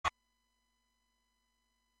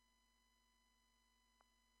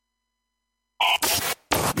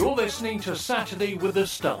listening to Saturday with the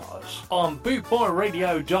Stars on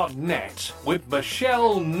bootboyradio.net with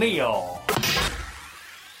Michelle Neal.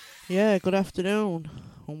 Yeah, good afternoon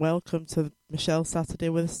and welcome to Michelle Saturday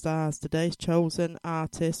with the Stars. Today's chosen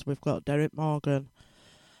artist, we've got Derek Morgan.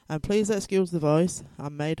 And please excuse the voice,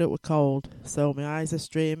 I'm made up with cold, so my eyes are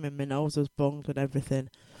streaming, my nose is bunged and everything.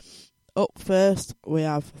 Up first, we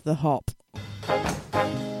have The Hop.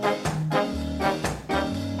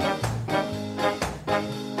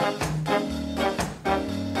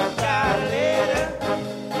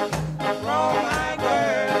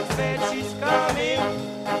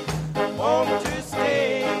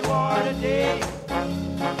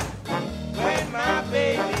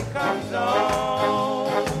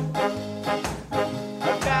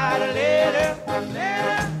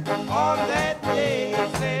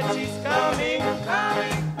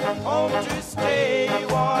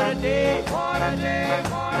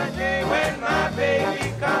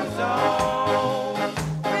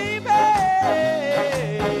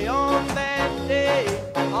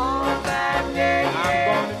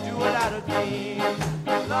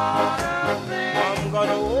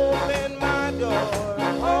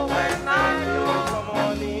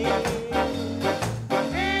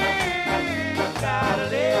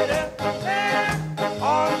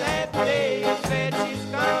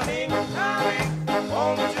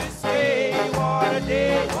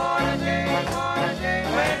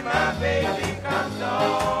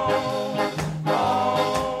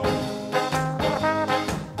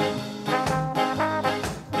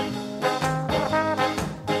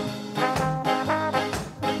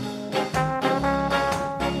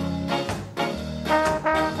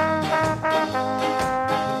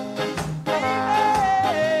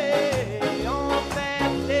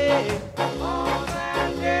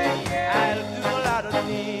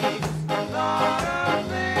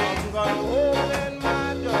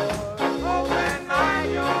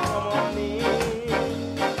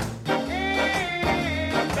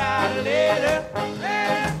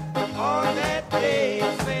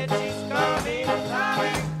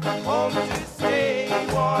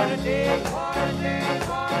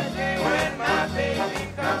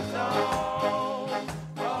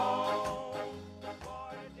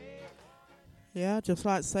 Just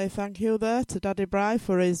like to say thank you there to Daddy Bry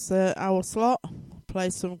for his hour slot.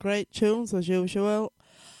 Play some great tunes as usual.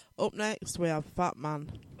 Up next we have Fat Man.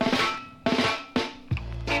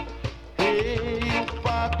 Hey,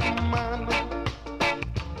 Fat Man,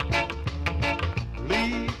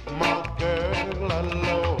 leave my girl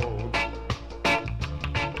alone.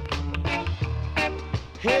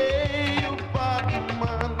 Hey, Fat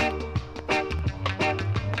Man,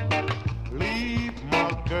 leave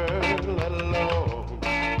my girl alone.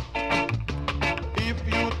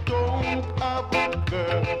 Have a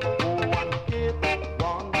girl, go and get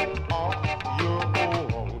one of your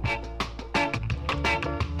own.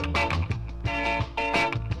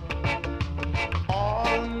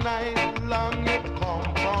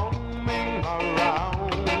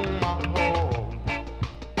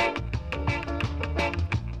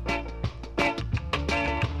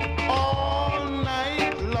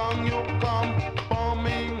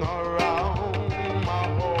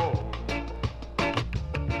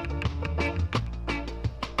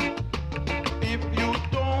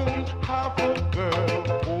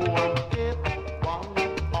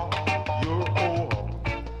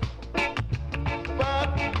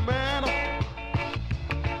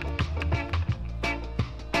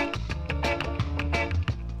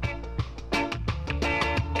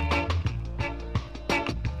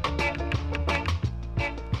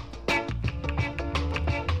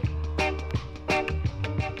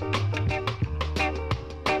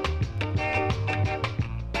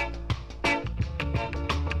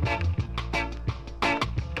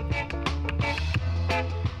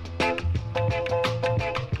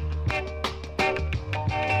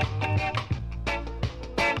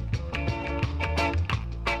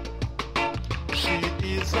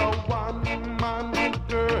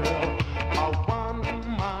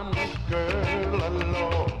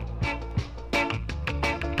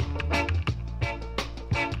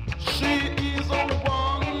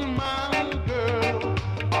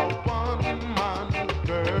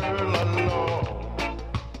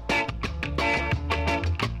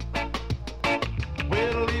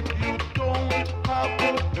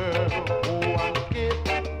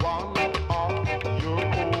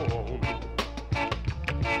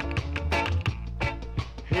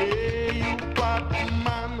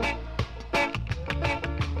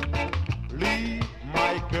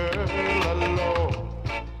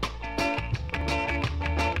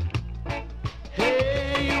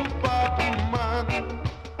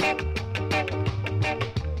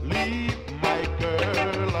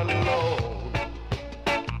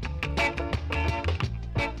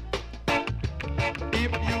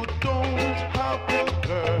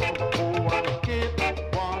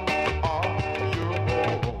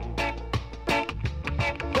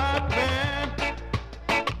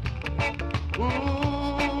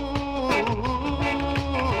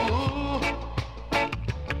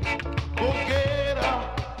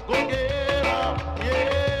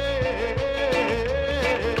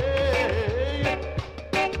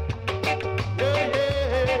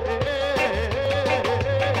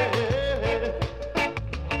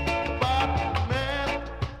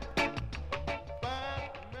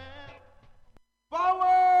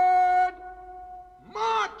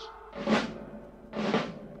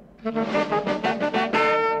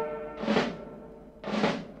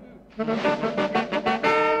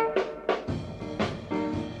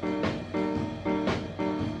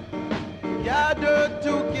 Gather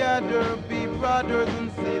together, be brothers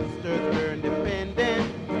and sisters, we're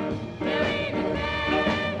independent.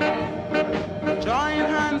 Join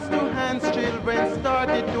hands to hands, children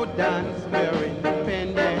started to dance, we're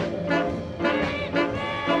independent.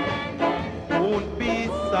 Won't be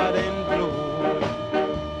sad and blue.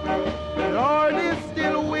 The Lord is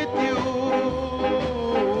still with you,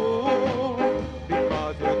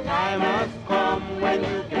 because your time has come when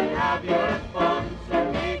you can have your fun.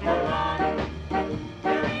 So make a run.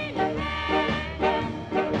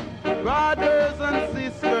 Brothers and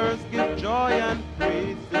sisters, give joy and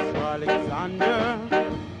praise to Sir Alexander.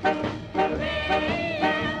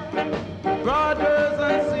 Brothers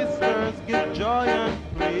and sisters, give joy and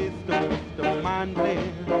praise to Mr. Manley.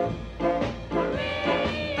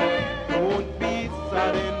 Don't be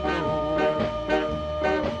sad and blue.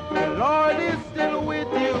 The Lord is still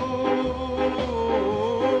with you,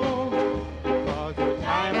 because your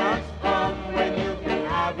time has come when you can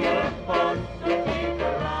have your fun. So keep it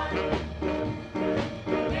on.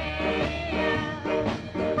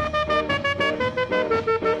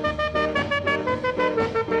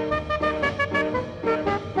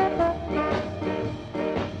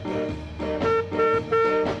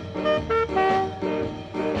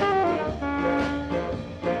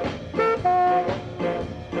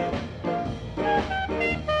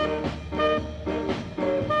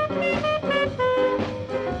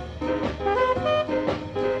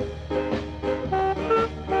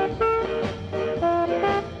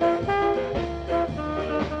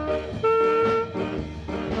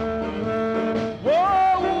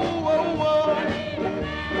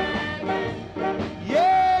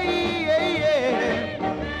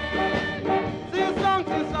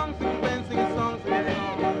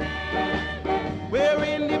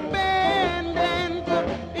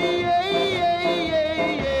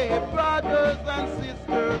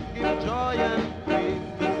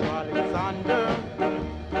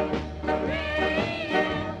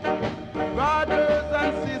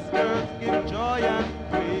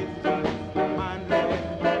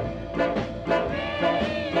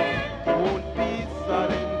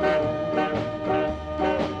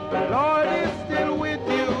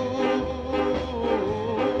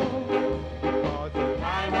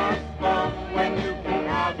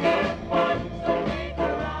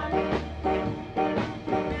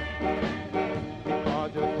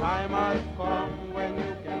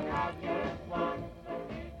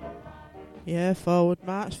 Yeah, forward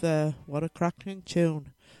march there. What a cracking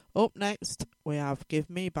tune. Up next, we have Give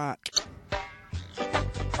Me Back.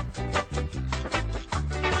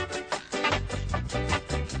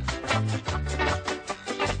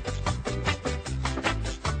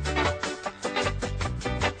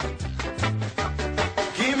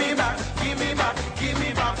 Give me back, give me back, give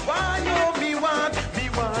me back. Why you me want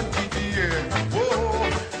it here? Whoa.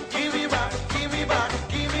 Give me back, give me back,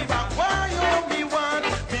 give me back. Why you me want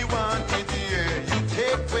it here? You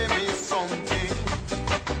take away me something,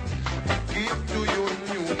 give to you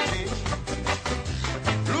new thing.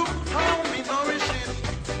 Look how me nourish it,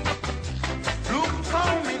 look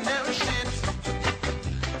how me nourish it.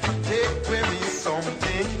 Take away me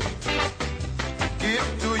something, give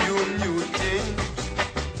to you new thing.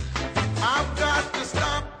 I've got to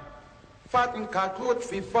stop fatting cockroach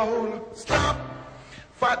fi fowl. Stop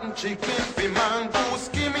fatting chicken fi mongoose.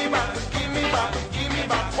 Give me back, give me back, give me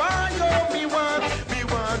back. Why you me want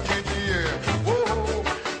it here? Whoa,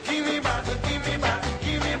 give me back, give me back,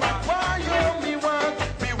 give me back. Why you me want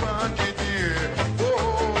it here?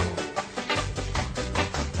 Whoa.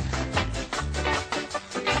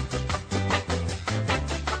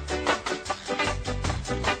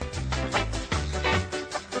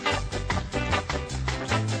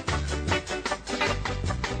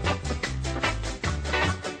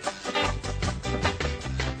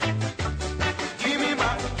 Give me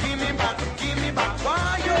back, give me back, give me back.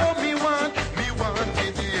 Why you me want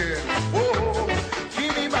it here? Whoa,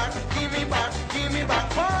 give me back, give me back, give me back.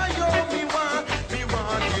 Why you me want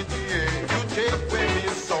it here? You take away me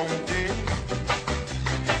something,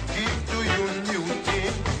 give to you new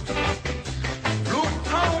thing. Look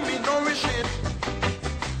how me nourish it,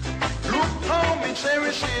 look how me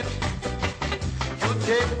cherish it. You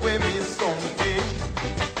take away me something,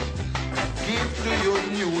 give to you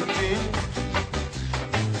new thing.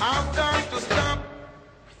 I've got to stop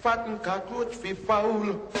fatting cockroach fi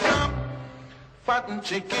fowl. Stop fatting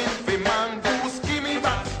chicken fi mongoose. Give me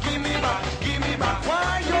back, give me back, give me back.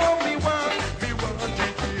 Why you me want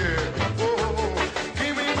it here? Oh,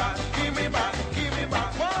 give me back, give me back, give me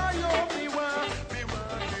back. Why you me want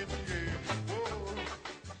it here?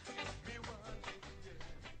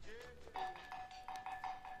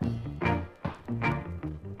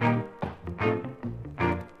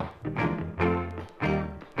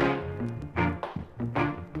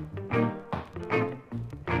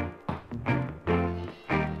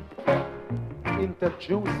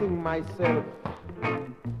 introducing myself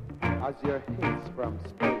as your hints from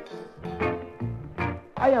space.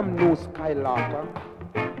 I am no Skylarker.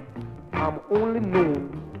 I'm only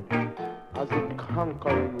known as the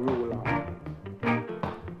conquering ruler.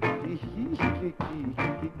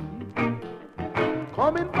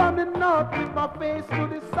 Coming from the north with my face to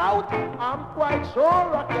the south, I'm quite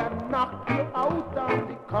sure I can knock you out. I'm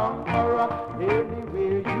the conqueror,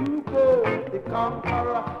 anywhere you go, the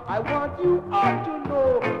conqueror. I want you all to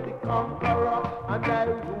know, the conqueror, and I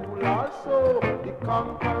rule also, the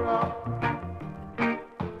conqueror.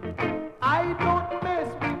 I don't mess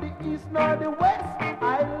with the east nor the west,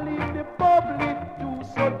 I leave the public to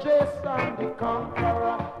suggest. I'm the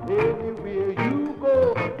conqueror, anywhere you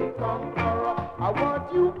go, the conqueror. I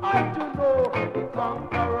want you all to know, the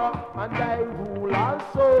conqueror, and I rule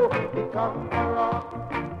also, the conqueror.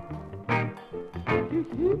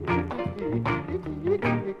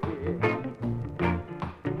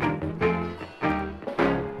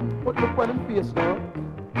 But look on them face now,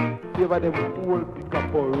 favor them whole pick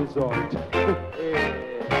up a result.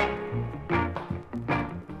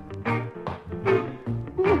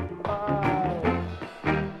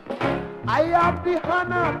 I have the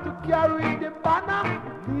honor to carry the banner.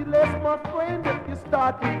 Needless, my friend, if you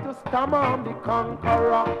started to stammer, I'm the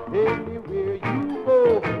conqueror. Anywhere you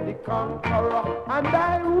go, the conqueror. And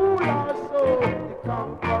I rule also, the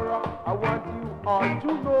conqueror. I want you all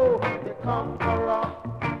to know, the conqueror.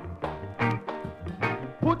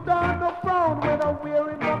 Put on a frown when I'm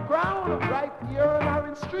wearing the crown. Right here on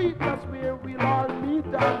Orange Street, that's where we'll all meet.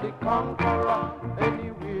 I'm the conqueror.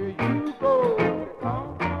 Anywhere you go, the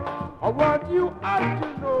conqueror. I want you all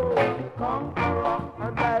to know, the conqueror,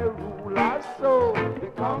 and I rule also, the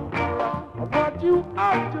conqueror. I want you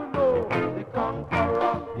all to know, the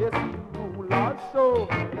conqueror. Yes, you rule also,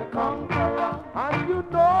 the conqueror, and you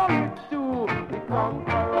know it too, the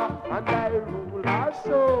conqueror, and I rule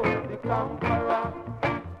also, the conqueror.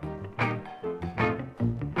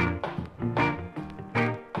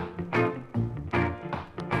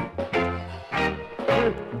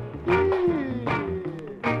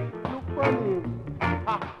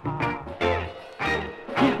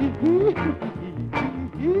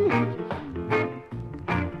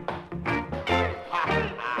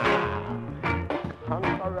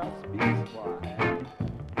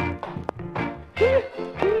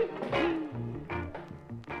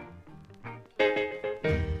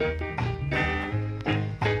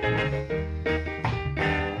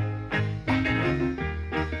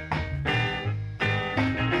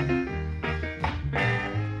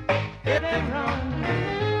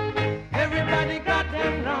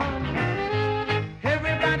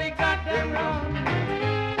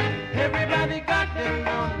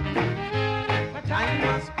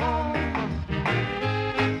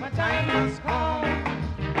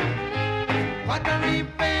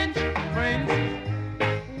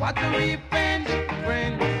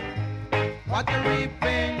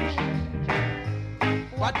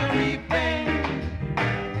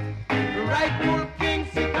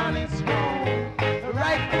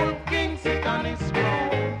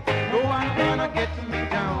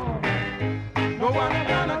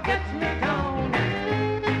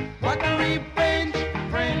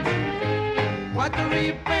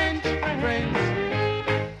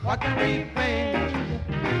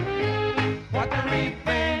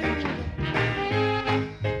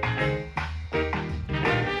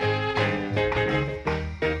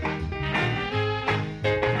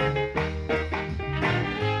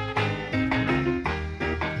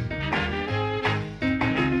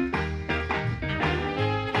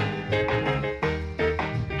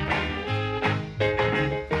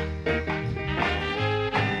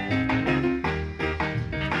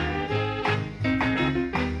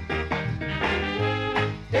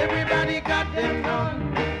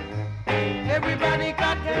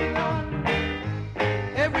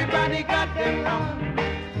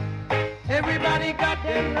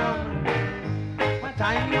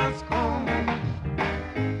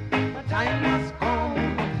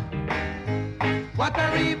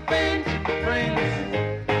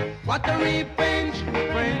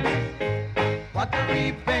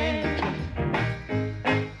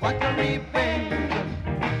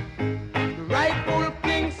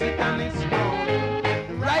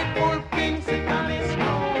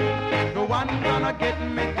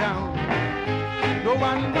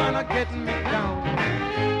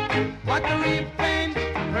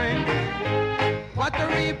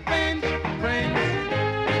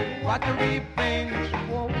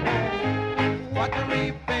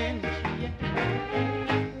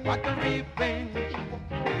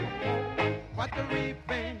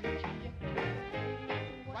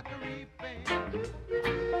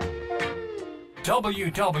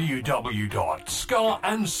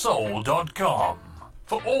 www.scarandsoul.com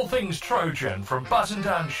for all things Trojan, from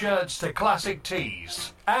button-down shirts to classic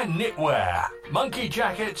tees and knitwear, monkey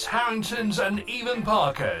jackets, Harringtons and even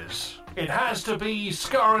Parkers. It has to be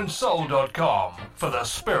scarandsoul.com for the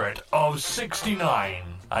spirit of 69.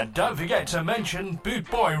 And don't forget to mention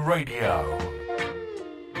Boot Boy Radio.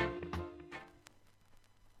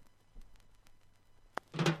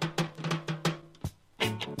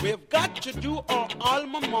 We've got to do our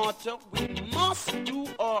alma mater. We must do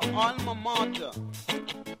our alma mater.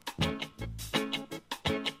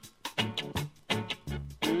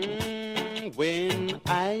 When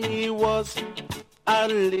I was a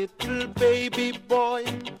little baby boy,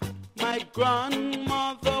 my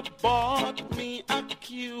grandmother bought me a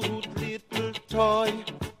cute little toy.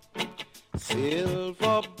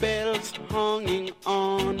 Silver bells hanging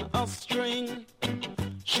on a string.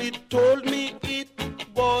 She told me it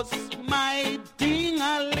was my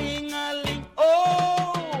ding-a-ling-a-ling.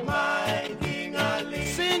 Oh, my ding-a-ling.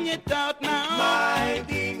 Sing it out now. My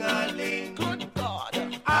ding-a-ling. Good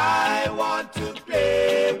God. I want to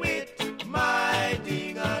play with my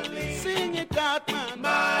ding-a-ling. Sing it out, man.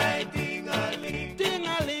 My ding-a-ling.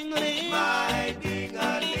 Ding-a-ling-ling. My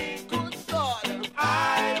ding-a-ling. Good God.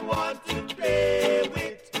 I want to play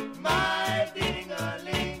with my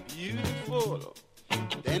ding-a-ling. Beautiful.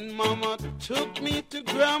 Then Mama took me to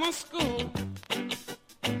grammar school,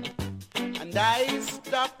 and I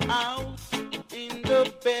stepped out in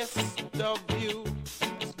the best of view.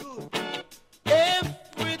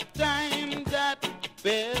 Every time that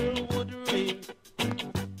bell would ring,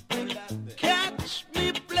 catch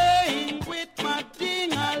me playing with my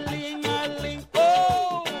ding-a-ling-a-ling.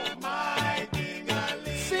 Oh, my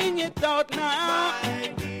ding-a-ling. Sing it out now.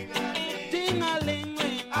 My ding-a-ling.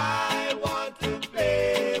 Ding-a-ling-ling. I want to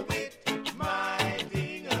play with my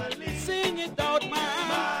ding-a-ling. Sing it out, man.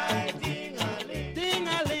 My ding-a-ling.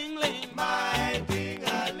 Ding-a-ling-ling. My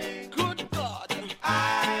ding-a-ling. Good God.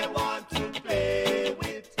 I want to play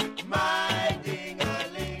with my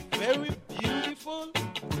ding-a-ling. Very beautiful.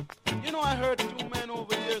 You know, I heard two men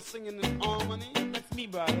over there singing in harmony. That's me,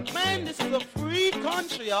 brother. Man, this is a free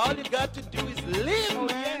country. All you got to do is live,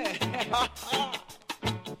 man. Yeah.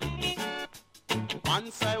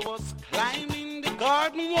 Once I was climbing the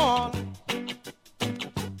garden wall,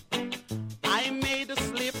 I made a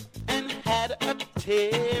slip and had a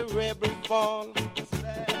terrible fall.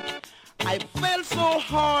 I fell so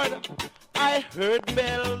hard, I heard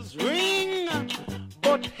bells ring,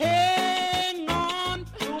 but hang on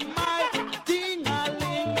to my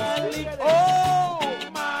ding-a-ling-a-ling. Oh,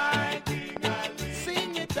 my ding-a-ling.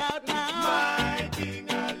 Sing it out now. My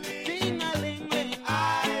ding-a-ling. Ding-a-ling-ling.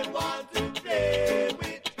 I want to play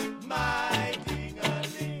with my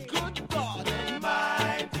ding-a-ling. Good God.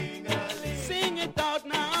 My ding-a-ling. Sing it out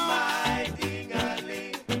now. My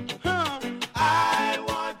ding-a-ling. Huh. I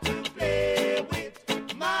want to play with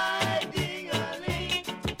my ding-a-ling.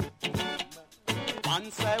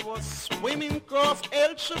 Once I was swimming across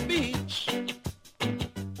Elcher Beach,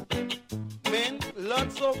 when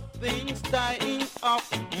lots of things tying up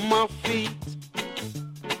my feet,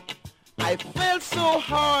 I felt so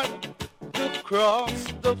hard to cross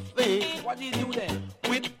the thing. What do you do then?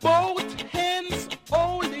 With both hands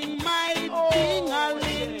holding my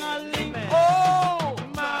ding-a-ling-a-ling. yeah. Oh,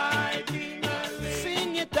 my ding-a-ling.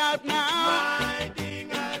 Sing it out now. My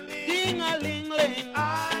ding-a-ling. Ding-a-ling-ling.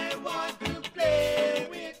 I want to play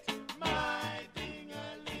with my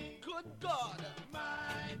ding-a-ling. Good God.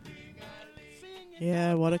 My ding-a-ling. Sing it.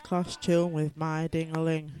 Yeah, what a class tune with My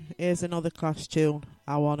Ding-a-Ling. Here's another class tune,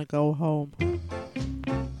 I Wanna Go Home.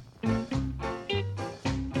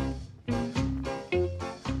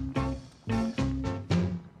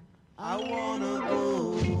 I wanna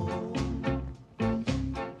go.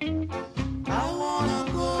 I wanna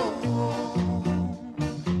go.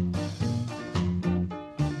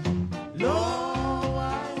 Lord, I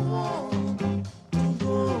want to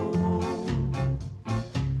go.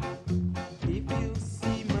 If you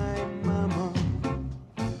see my mama,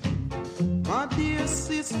 my dear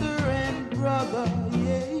sister and brother,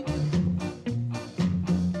 yeah.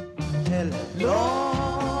 Hello,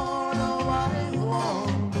 Lord, oh, I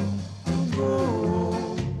want to go.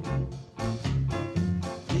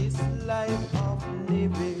 This life of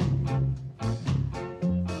living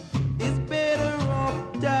is better off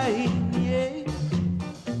dying, yeah.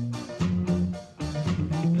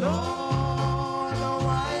 Lord, oh,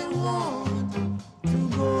 I want to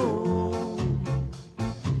go.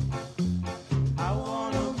 I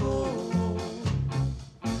wanna go.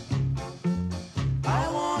 I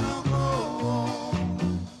wanna go.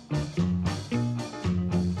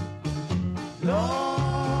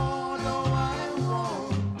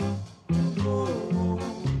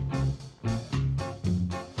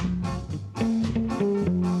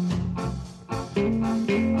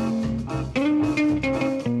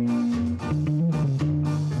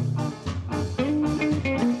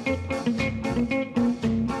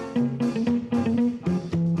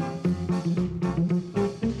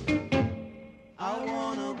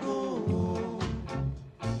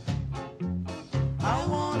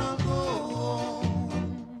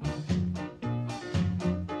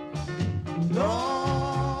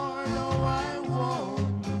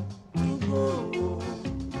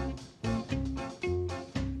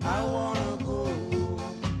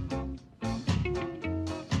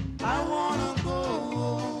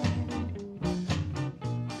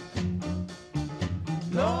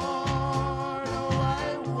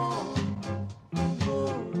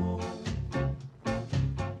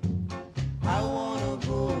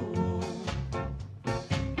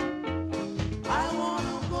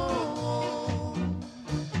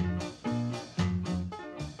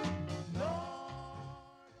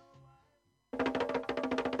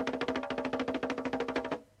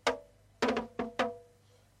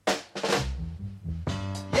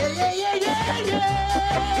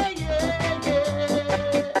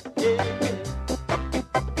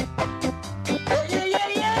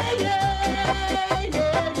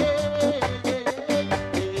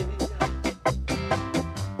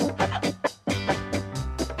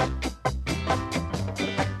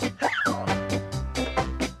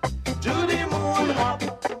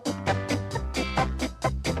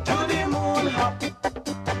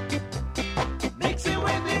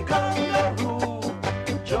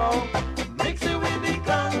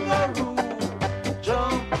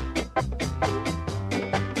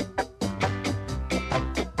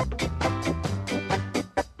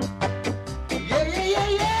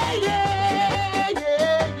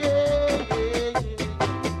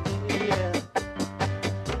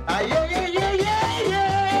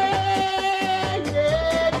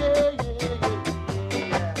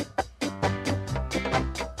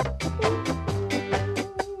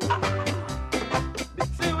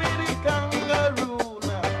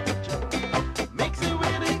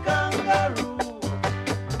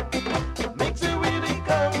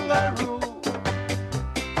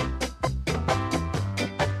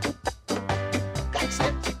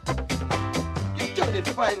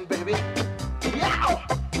 Fine, baby. Yeah!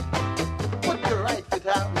 Put your right foot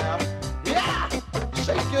out now. Yeah!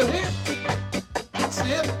 Shake your hip. That's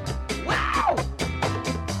it. Wow!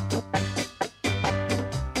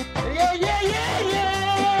 Yeah, yeah, yeah,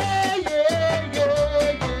 yeah, yeah, yeah,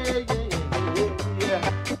 yeah, yeah, yeah.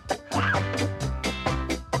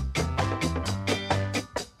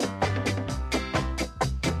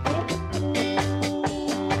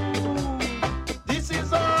 This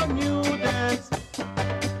is our new dance.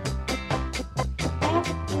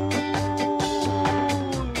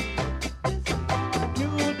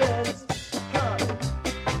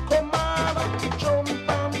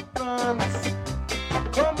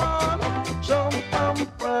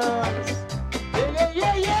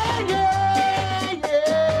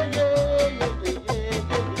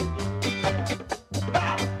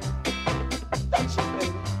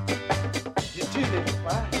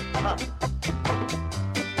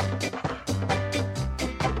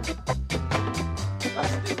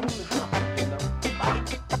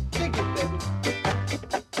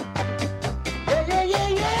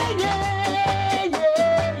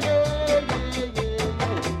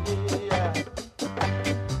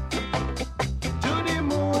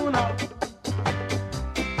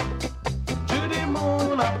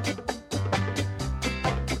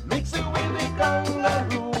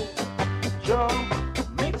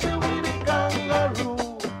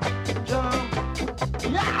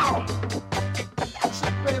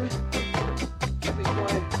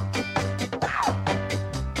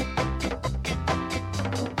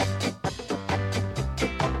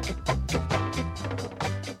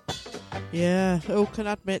 Yeah, who can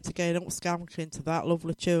admit to getting up skanking to that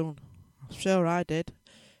lovely tune? I'm sure I did.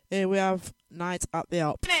 Here we have Night at the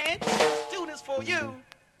Op. Do this for you.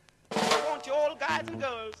 I want you all guys and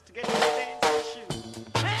girls to get your dancing shoes.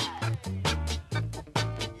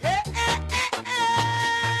 Yeah,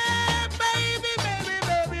 baby, baby,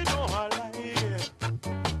 baby, no I like it.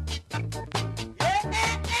 Yeah,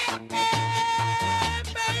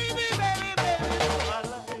 baby, baby, baby, no I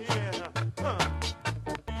like it.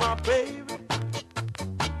 My baby,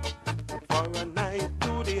 for a night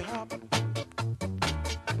to the hop.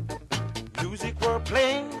 Music were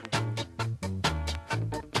playing,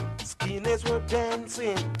 skinheads were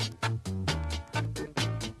dancing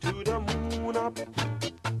to the moon up,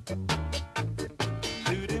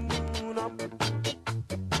 to the moon up.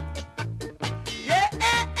 Yeah,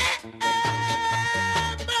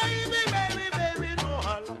 baby, baby, baby, no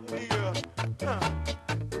hallelujah.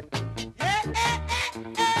 Yeah,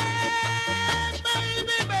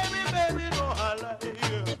 baby, baby, baby, no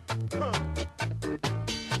hallelujah.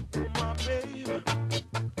 My baby,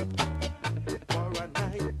 for a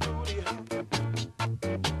night to the hop.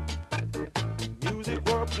 Music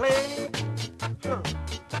were playing,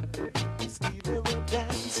 Stevie were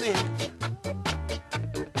dancing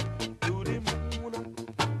to the moon up,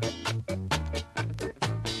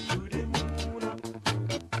 to the moon up.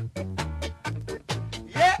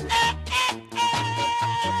 Yeah,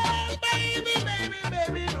 baby, baby,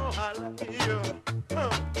 baby, no hallelujah.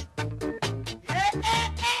 Yeah,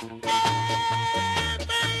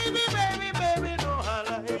 baby, baby, baby, no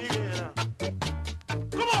hallelujah.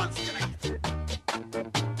 Come on, skinny.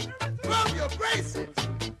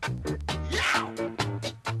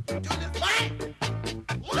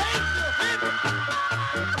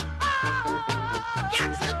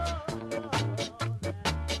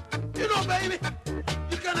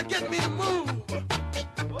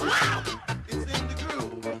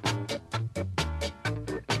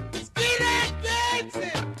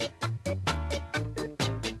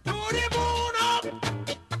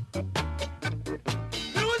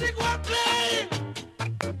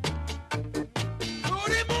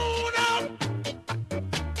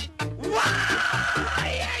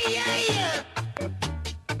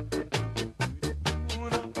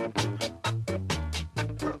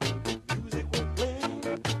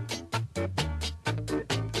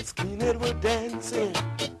 said we're dancing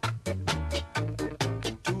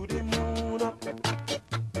to the moon up, to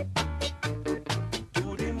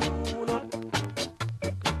the moon up.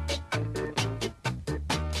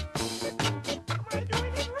 Am I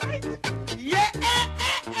doing it right? Yeah,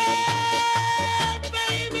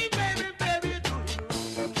 baby, baby, baby, you're doing it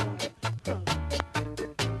right.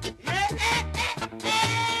 Yeah,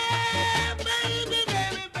 baby,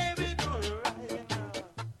 baby, baby, you're doing it right.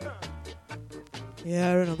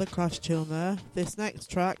 Yeah, another Clash tune there. This next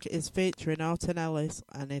track is featuring Alton Ellis,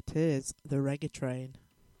 and it is The Reggae Train.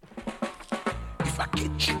 If I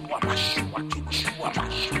get you, I mash you, I get you, I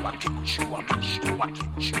mash you, I get you, I mash you, I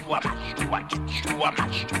get you, I mash you, I get you, I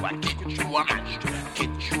mash you, I get you, I mash you,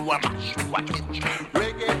 get you, I mash you, I get you.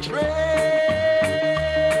 Reggae train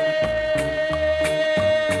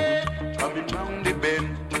coming round the bend.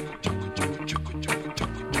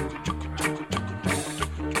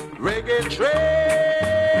 Reggae train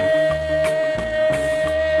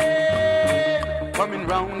coming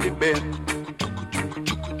round the bend.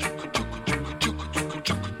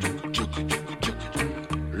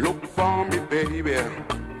 Look for me, baby,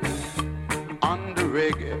 on the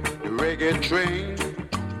reggae train.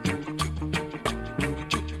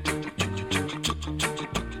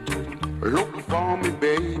 Look for me,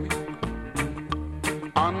 baby,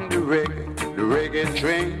 on the reggae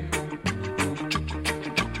train.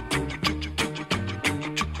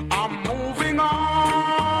 I'm moving on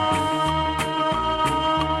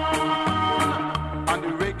the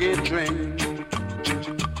reggae train.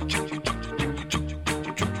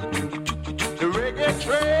 The reggae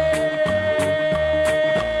train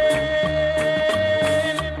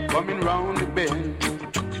coming round the bend.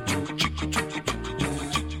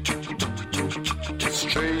 This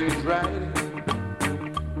train is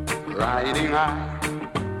riding high.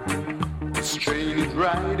 This train is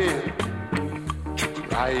riding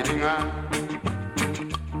high.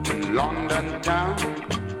 In London town,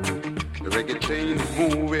 the reggae train is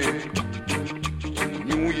moving. In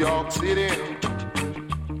New York City,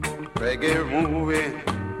 reggae moving.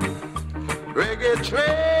 Reggae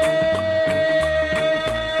train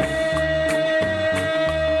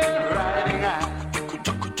riding high.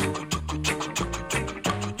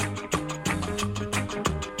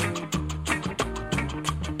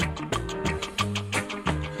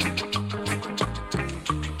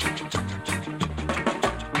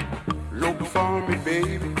 Look for me,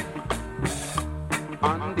 baby,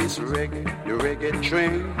 on this reggae, the reggae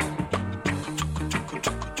train.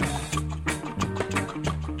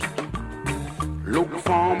 Look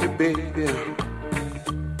for me, baby,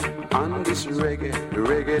 on this reggae, the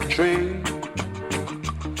reggae train.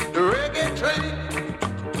 The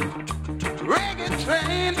reggae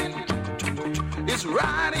train is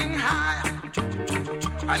riding high.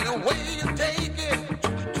 And the way you take it,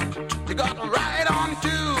 you got to ride on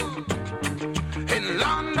too. In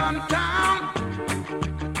London town,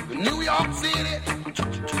 New York City,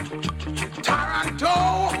 Toronto,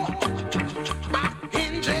 back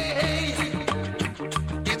in J.A.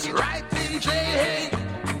 It's right in J.A.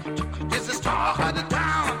 It's the star of the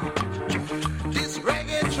town. This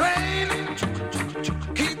reggae train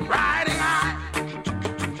keep riding high.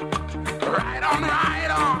 Ride on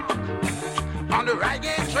the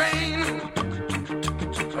reggae train.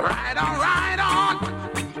 Ride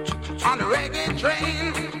on the reggae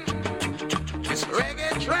train. This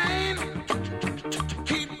reggae train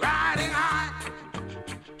keep riding high.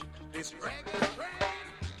 This reggae train.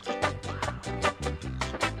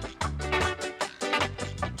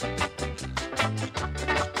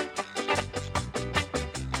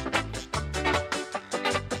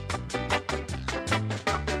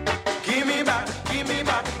 Give me back, give me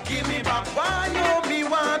back, give me back. Why you me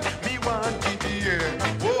want it, yeah.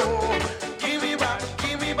 Whoa. Give me back,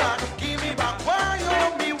 give me back, give me back. Why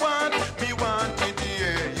you me want it,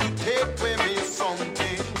 yeah. You take away me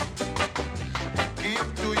something, give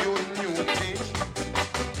to you new thing.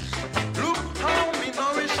 Look how me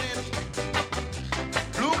nourish it,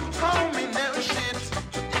 look how me nourish it.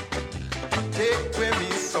 Take away me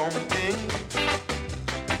something,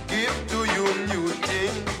 give to you new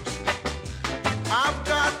thing. I've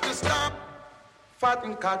got to stop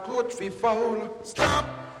fatting cockroach fi fowl. Stop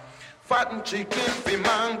fatting chicken fi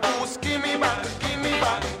mongoose. Give me back, give me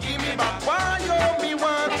back, give me back. Why you me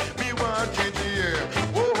want it, yeah.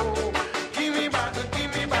 Whoa. Give me back,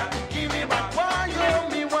 give me back, give me back. Why you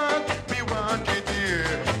me want it, yeah.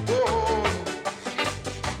 Whoa.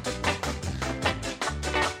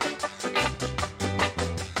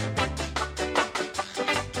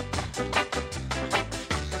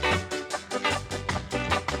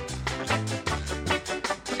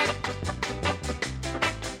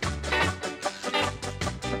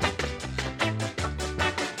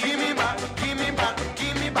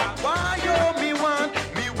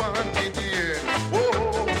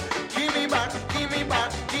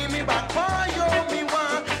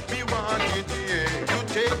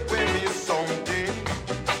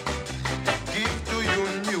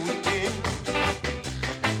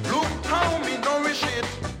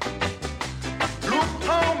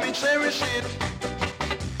 shit.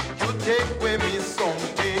 You take away me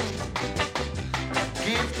something,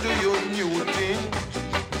 give to you new thing.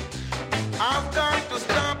 I've got to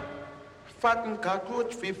stop. Fatten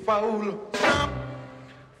cockroach fi foul. Stop.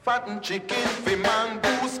 Fatten chicken fi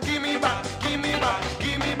mongoose. Give me back, give me back,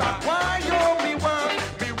 give me back. Why you me want it,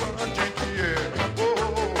 yeah.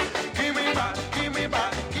 Oh, give me back, give me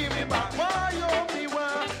back, give me back. Why you me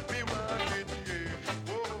want it, yeah.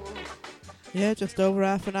 Oh. Yeah, just over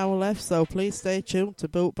half an hour left, so please stay tuned to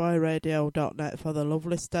bootboyradio.net for the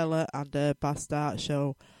lovely Stella and her Bastard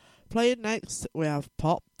show. Playing next, we have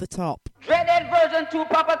Pop the Top. Dreaded version 2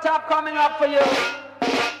 Papa Top coming up for you.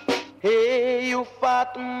 Hey, you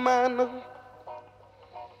fat man,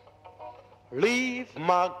 leave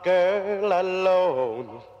my girl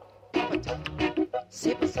alone.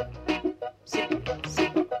 Sip, sip, sip,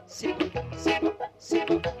 sip, sip, sip,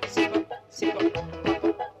 sip, sip, sip,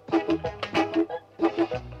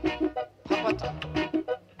 Papa Top.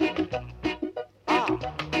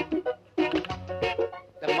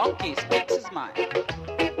 The monkey speaks his mind.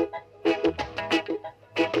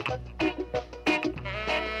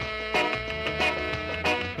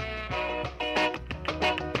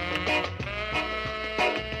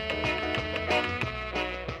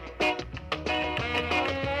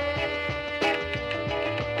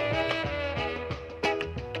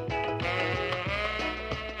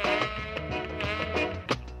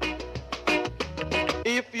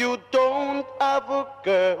 If you don't have a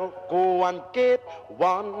girl, go and get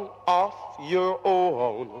one of your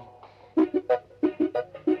own.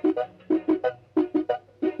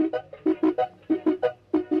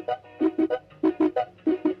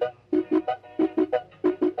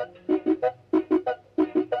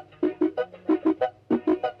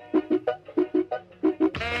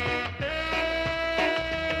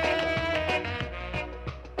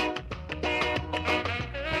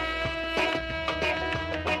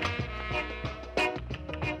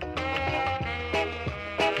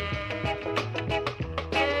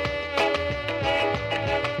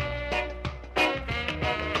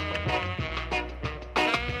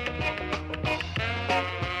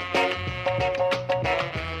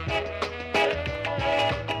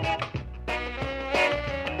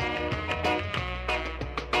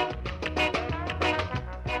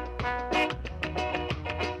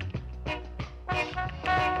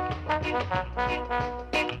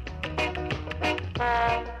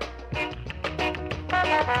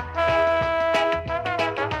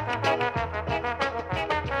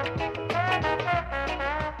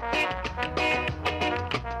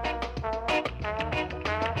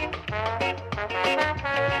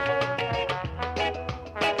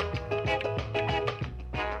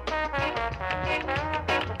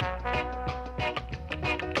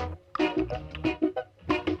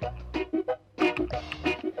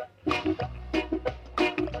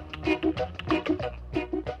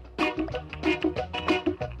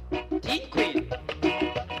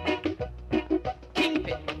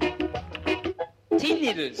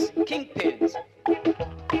 Kingpins.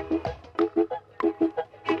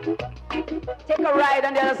 Take a ride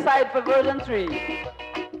on the other side for version 3.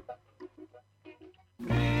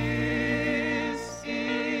 This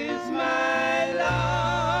is my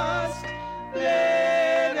last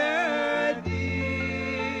letter,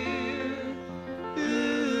 dear.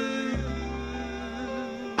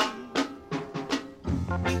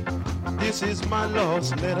 This is my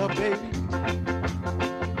last letter, baby.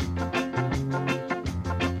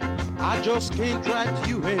 I just can't write to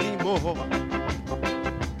you anymore.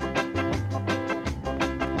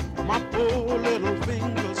 My poor little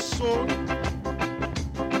finger's sore.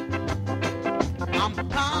 I'm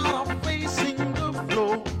tired of facing the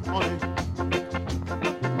floor, honey.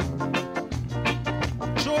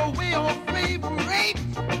 Show away your favorite.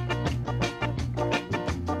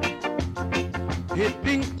 It's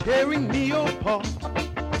been tearing me apart.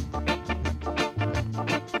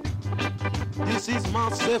 This is my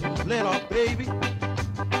 7th letter, baby,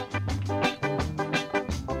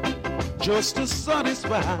 just to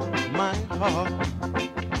satisfy my heart.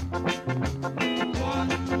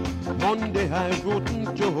 Monday I wrote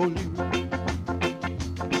and told you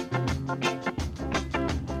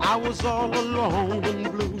I was all alone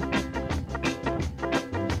and blue.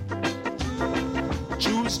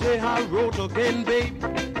 Tuesday I wrote again, baby.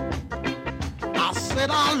 I said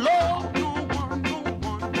I love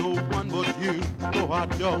you, no I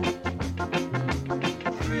don't.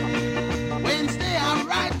 Wednesday I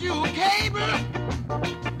write you a cable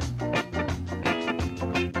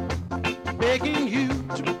begging you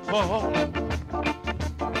to call.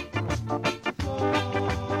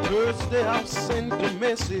 Thursday I sent a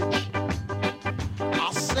message.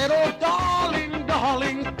 I said said, oh, darling,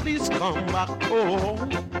 darling, please come back home.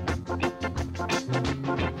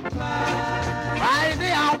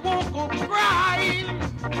 Friday, I woke up crying.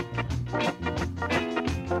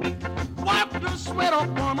 Wiped the sweat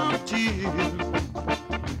upon her tears.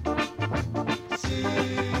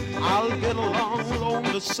 I'll get along on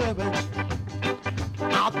the 7th.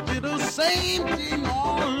 I did the same thing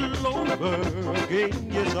all over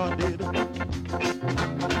again. Yes, I did.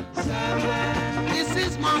 This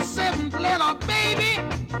is my 7th letter, baby.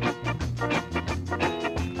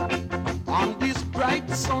 On this bright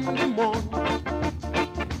Sunday morning,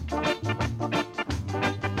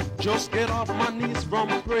 just get off my knees from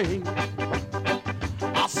praying.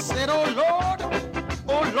 I said, oh Lord,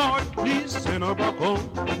 please send her back home.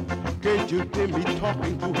 Can't you hear me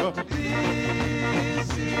talking to her? This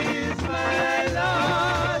is my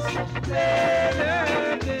last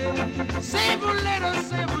letter day. 7 letters,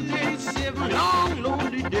 7 days, 7 long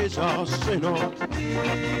lonely days I'll send her.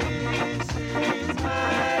 This is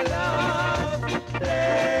my last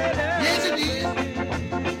letter. Yes it is.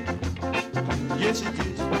 Yes it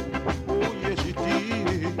is. Oh yes it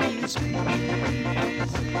is. This is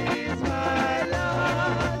my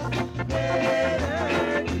last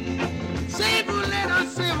letter. 7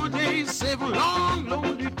 letters, 7 days, 7 long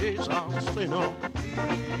lonely days I'll send her.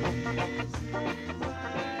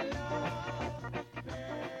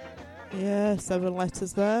 Yeah, 7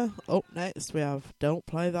 letters there. Up next we have Don't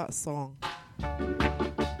Play That Song.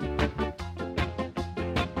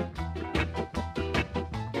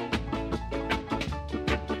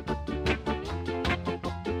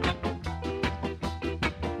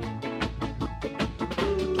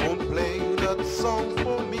 Don't play that song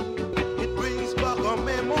for me. It brings back our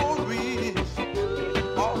memories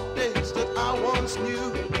of days that I once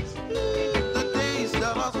knew, the days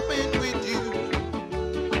that I spent with you.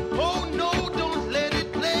 Oh no, don't let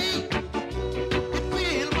it play. It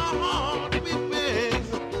fills my heart with pain.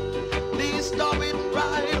 Please stop it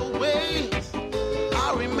right away.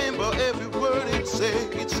 I remember every word it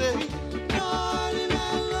said. It said, darling, I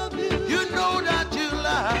love you. You know that you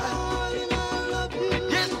lie.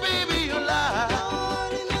 Yes, baby, you lie.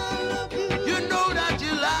 You know that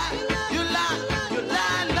you lie. You lie. You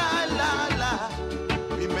lie, lie, lie, lie.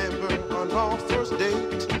 Remember on our first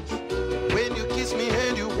date, when you kissed me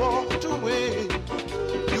and you walked away.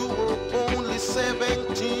 You were only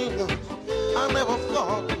 17. I never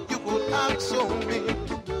thought you could act so mean.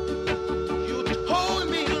 You told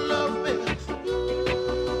me you love me.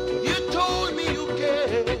 You told me you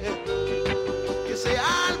care. You say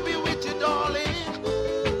I'll be with you, darling,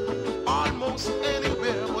 almost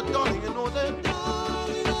anywhere. But darling, you know that.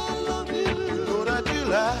 You know that you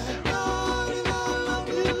lie.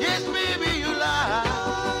 Yes, baby, you lie.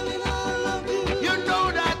 You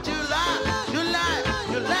know that you lie. You lie.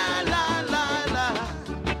 You lie, lie, lie, lie.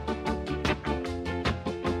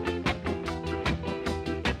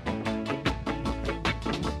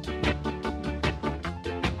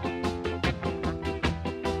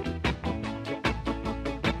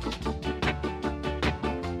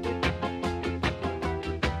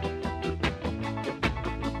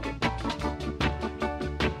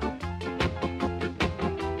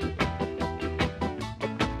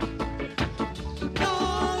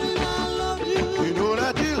 You know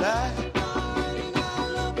that you lie.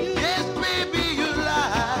 Yes, baby, you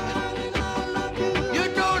lie. You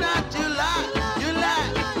know that you lie. You lie.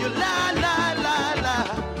 You lie, lie, lie, lie.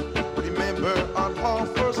 Remember on our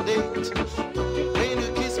first date, when you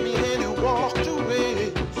kissed me and you walked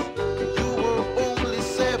away. You were only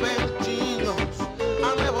 17. I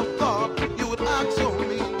never thought you would act so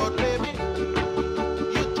mean, but baby,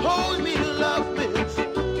 you told me you love me.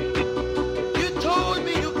 You told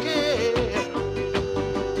me you care.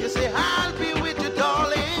 You say I'll be with you,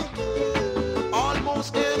 darling,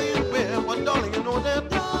 almost anywhere. But darling, you know that.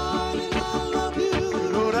 You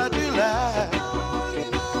know that you lie.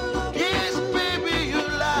 Yes, baby, you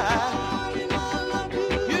lie.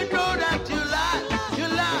 You know that you lie. You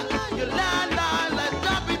lie. You lie, lie, lie.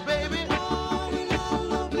 Stop it, baby.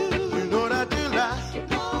 You know that you lie.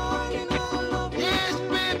 Yes,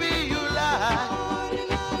 baby, you lie.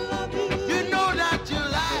 You know that you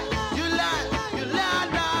lie. You lie. You lie,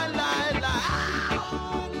 lie, lie, lie.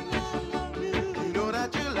 You know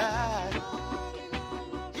that you lie.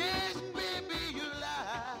 Yes, baby, you lie.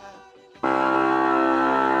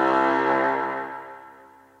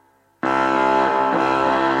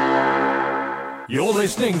 You're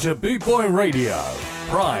listening to Boot Boy Radio.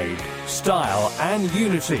 Pride, style, and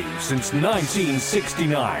unity since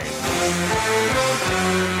 1969.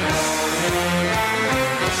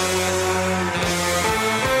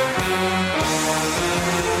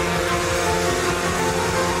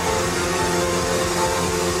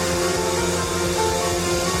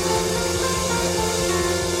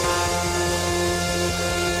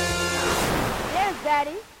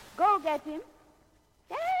 Daddy. Go get him.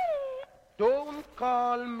 Daddy. Don't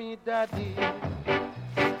call me daddy.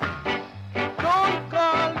 Don't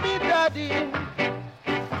call me daddy.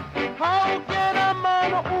 How can a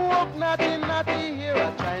man who walk natty hear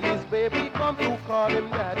a Chinese baby come to call him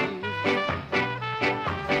daddy?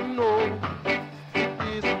 No, it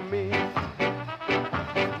isn't me.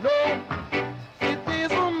 No, it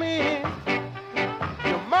isn't me.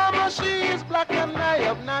 Your mama, she is black and I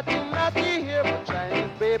have natty hear a Chinese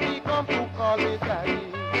baby come to call me daddy.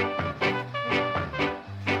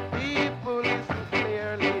 People listen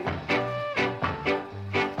clearly.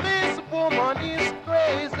 This woman is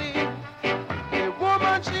crazy. The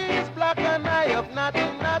woman, she is black and I have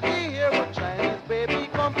natty hear a Chinese baby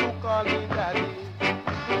come to call me daddy.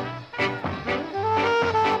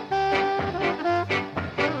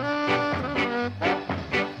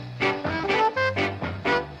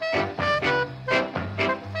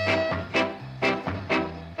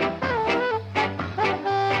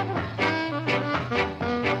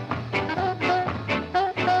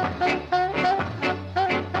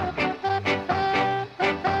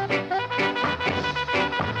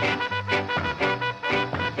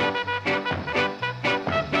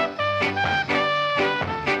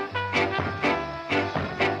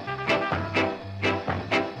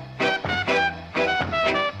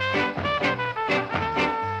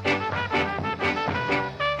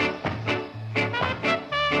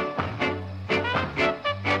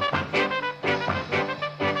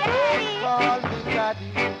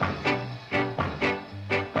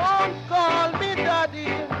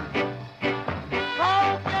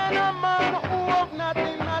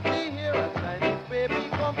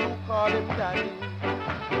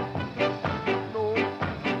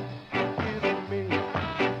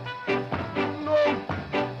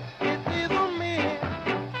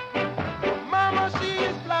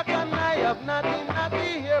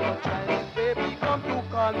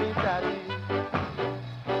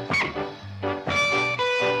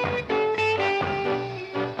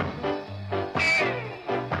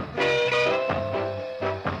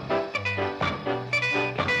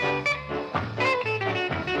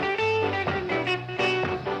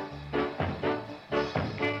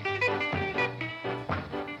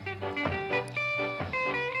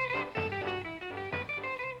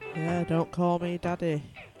 Yeah, don't call me daddy.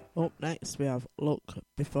 Up next we have Look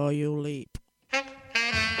Before You Leap.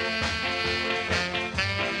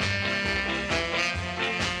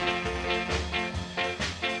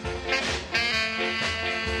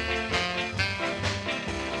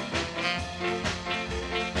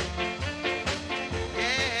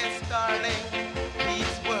 Yes, darling,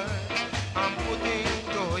 these words I'm putting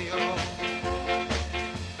to you.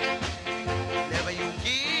 Never you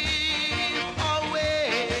give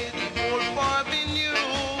away the old avenue.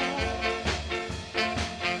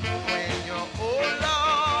 When your old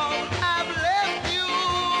love have left you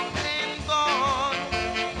and gone,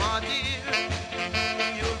 my dear,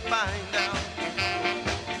 you'll find out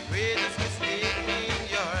the greatest mistake in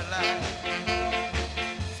your life.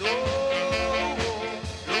 So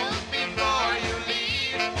look before you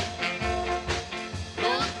leave.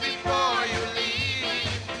 Look before you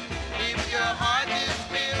leave. If your heart is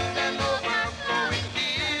filled and overflowing,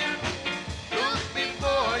 dear, look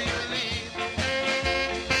before you leave.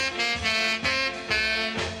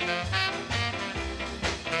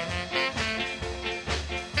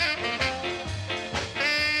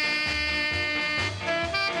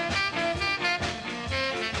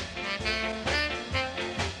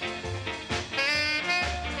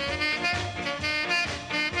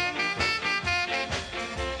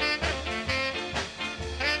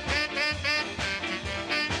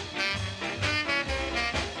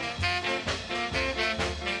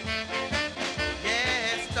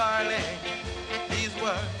 Yes, darling, these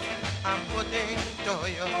words I'm putting to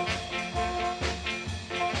you.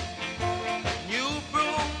 New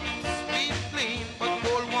brooms sweep clean, but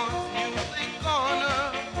old ones usually corner.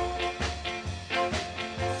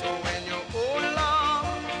 So when your old love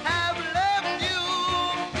have left you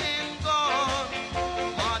and gone,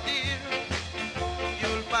 my dear,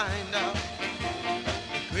 you'll find out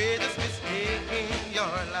the greatest mistake in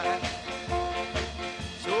your life.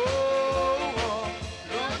 So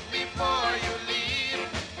look before you leave.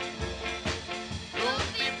 Look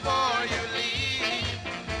before you leave.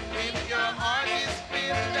 If your heart is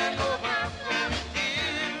filled and overflowing,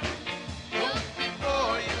 dear, look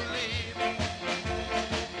before you leave.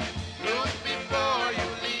 Look before you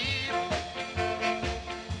leave.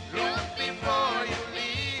 Look before you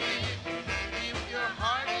leave. If your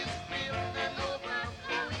heart is filled and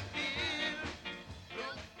overflowing, dear,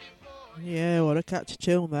 look before you Yeah, what a catchy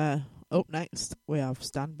tune there. up next we have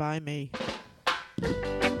Stand By Me.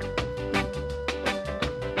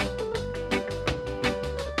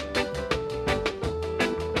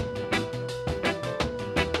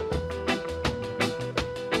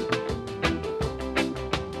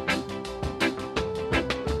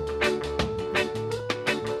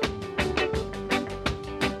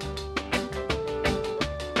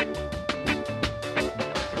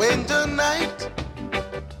 When the night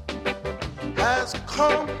has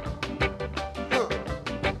come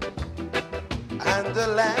and the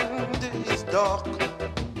land is dark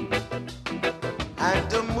and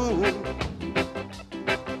the moon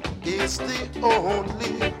is the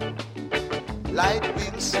only light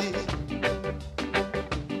we'll see.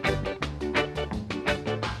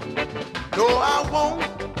 No, I won't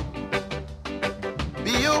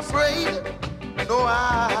be afraid. No,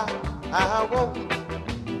 I won't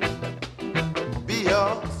be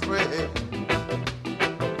afraid.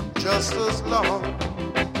 Just as long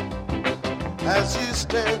as you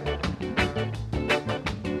stand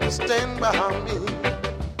by me.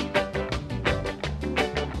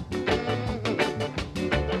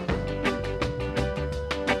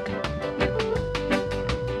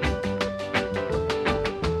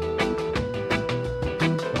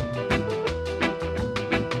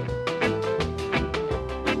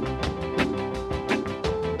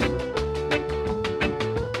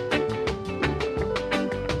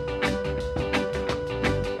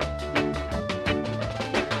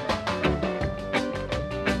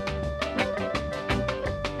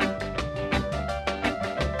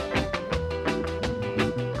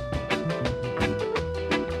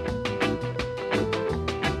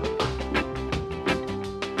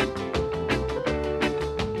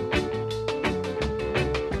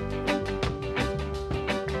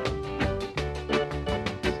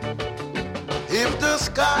 If the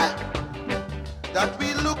sky that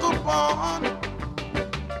we look upon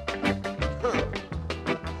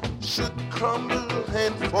should crumble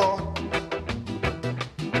and fall,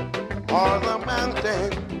 or the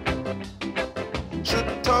mountain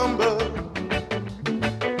should tumble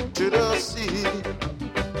to the sea,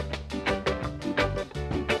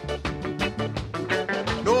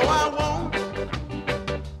 no, I won't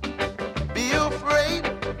be afraid.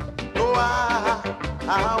 No, I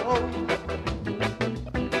won't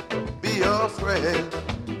be afraid.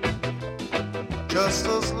 Just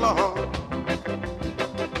as long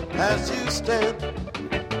as you stand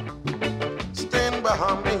by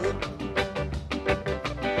me.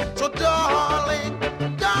 So darling,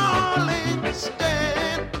 darling,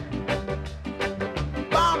 stand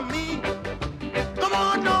by me. Come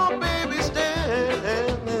on, no, baby, stand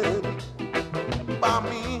by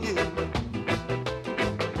me.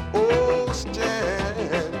 Oh,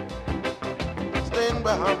 stand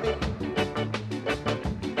by me.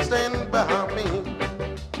 Stand by me.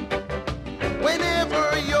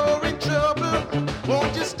 Whenever you're in trouble,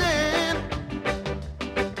 won't you stand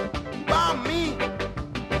by me?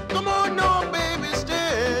 Come on, no, baby,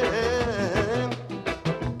 stand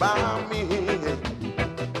by me.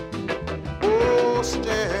 Oh,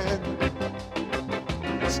 stand by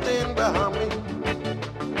me. Stand by me.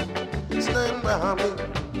 Stand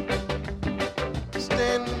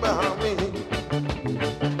by me.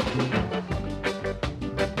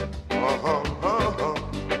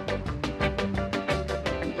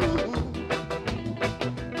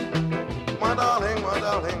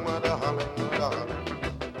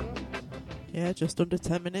 Yeah, just under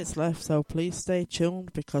 10 minutes left, so please stay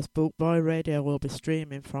tuned because Boot Boy Radio will be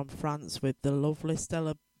streaming from France with the lovely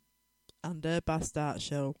Stella and her Bastard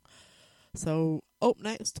show. So up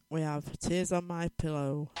next we have Tears on My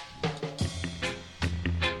Pillow.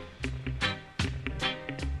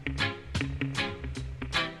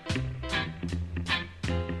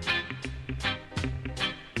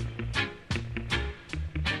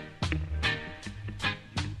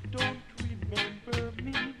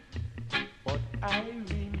 I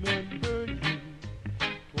remember you.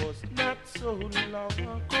 'Twas not so long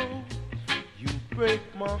ago. You break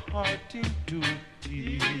my heart into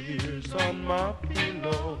tears on my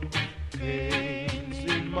pillow. Pains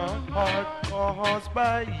in my heart caused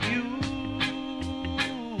by you.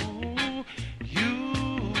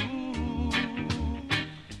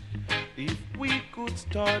 If we could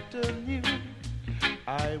start anew,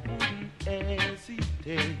 I wouldn't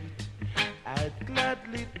hesitate. I'd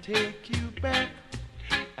gladly take you back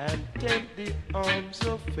and tempt the arms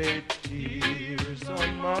of fate. Tears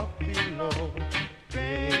on my pillow,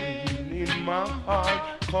 pain in my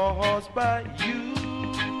heart caused by you.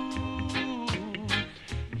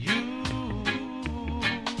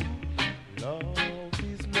 Love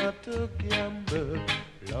is not a gamble,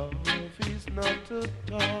 love is not a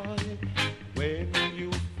toy. When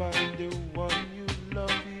you find the one you love,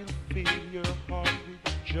 he'll fill your heart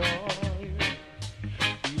with joy.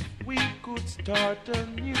 If we could start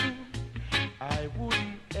anew, I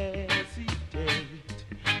wouldn't hesitate.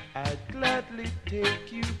 I'd gladly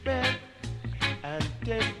take you back and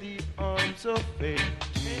take the arms of fate.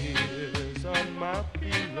 Tears on my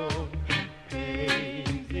pillow,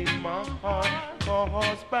 pain in my heart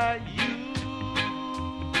caused by you.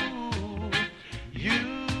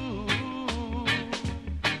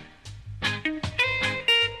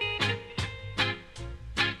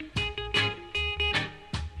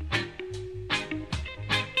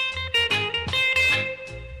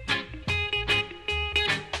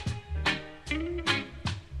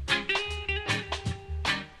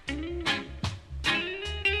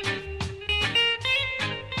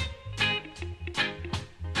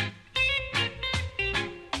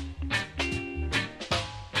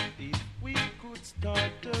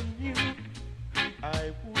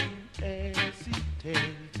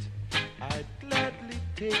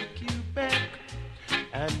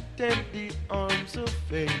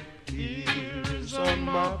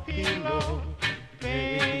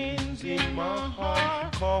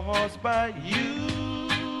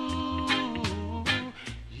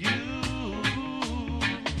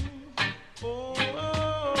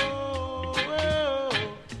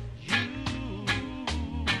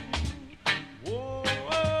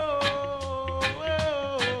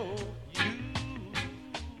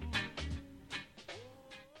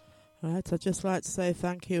 I'd just like to say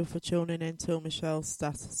thank you for tuning in to Michelle's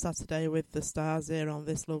Saturday with the Stars here on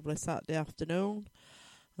this lovely Saturday afternoon.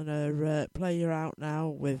 I'm going to play you out now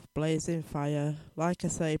with Blazing Fire. Like I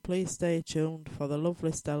say, please stay tuned for the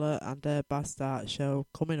lovely Stella and her Bastard show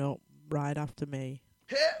coming up right after me.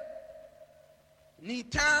 Hey,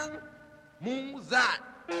 Nitang Muzat.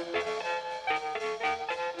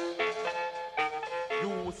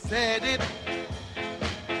 You said it.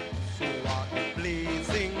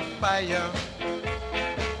 Blazing fire.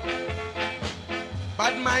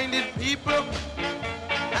 Bad-minded people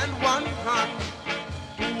and one hand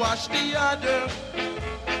to wash the other.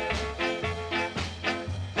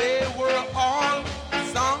 They were all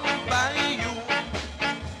sung by you,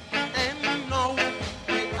 and now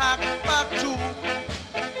we act back to.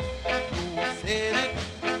 You said it,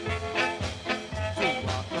 to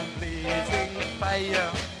walk a blazing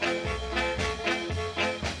fire.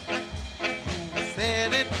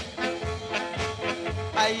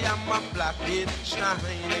 I am a black bit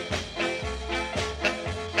shining.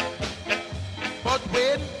 But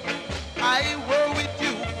when I were with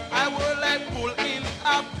you, I were like bull in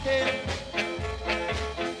a pen.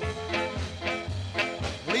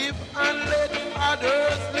 Live and let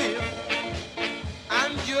others live,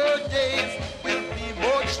 and your days will be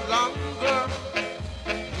much longer.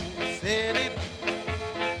 You said it,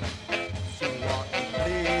 so what a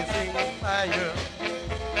blazing fire.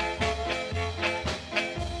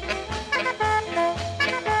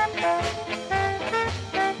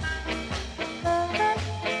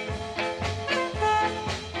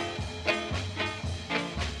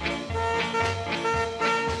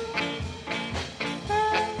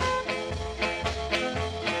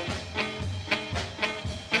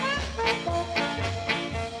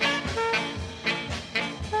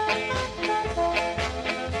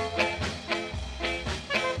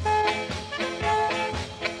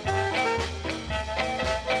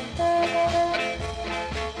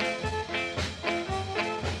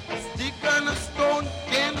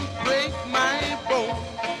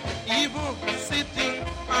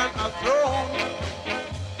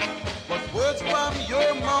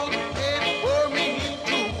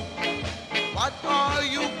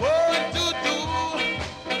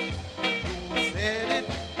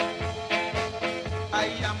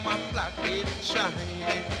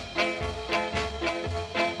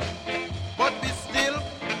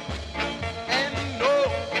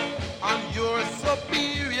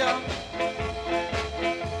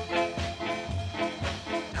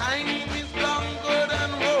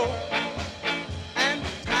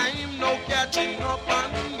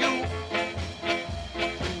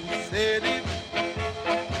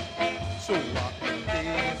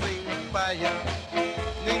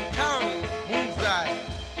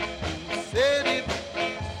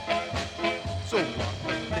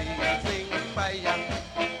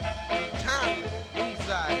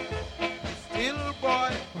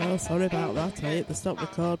 Sorry about that, I hit the stop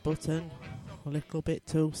record button a little bit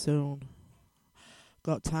too soon.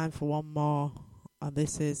 Got time for one more, and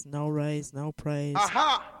this is No Raise, No Praise.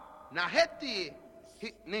 Aha! Naheti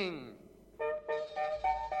hitning.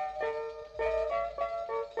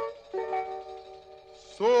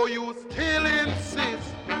 So you still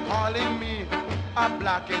insist calling me a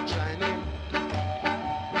black and Chinese.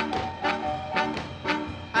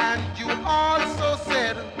 And you also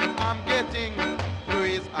said I'm getting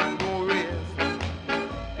praise and no raise.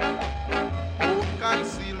 Who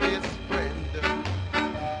conceal his friend?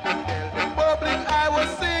 Tell the public I was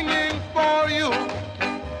singing for you.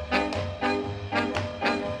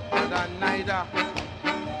 And I neither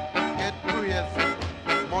get praise,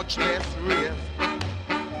 much less raise.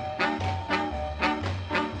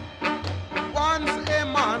 Once a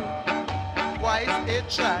man, twice a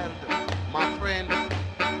child, my friend.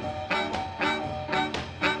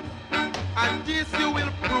 And this you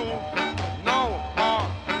will prove now or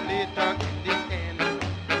later in the end.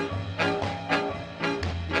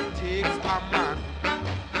 It takes a man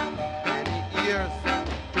many years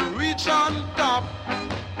to reach on top,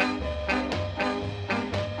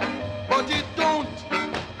 but it don't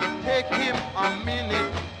take him a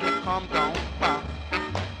minute to come down back.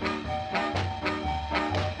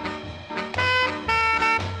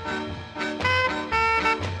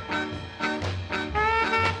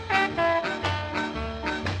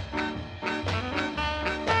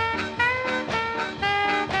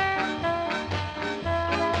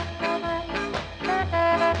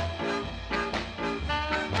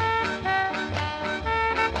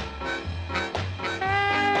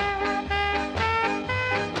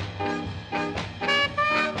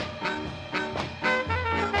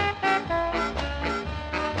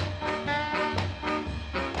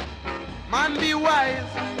 Man, be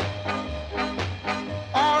wise,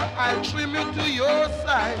 or I'll trim you to your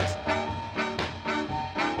size.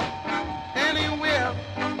 Anywhere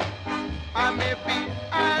I may be,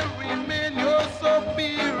 I remain your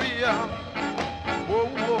superior. Whoa,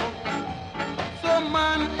 whoa. So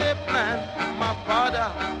man, a plan, my father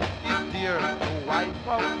is there to wipe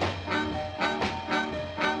out.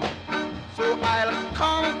 So I'll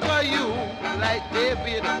conquer you like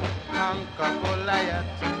David conquered Goliath.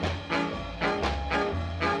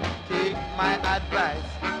 My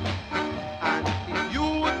advice, and if you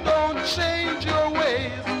don't change your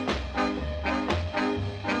ways,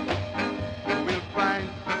 you will find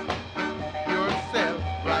yourself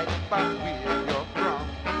right back where you're from.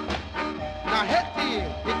 Now, Hetty,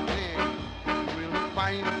 you will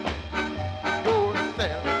find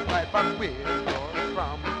yourself right back where you're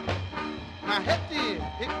from. Now, Hetty,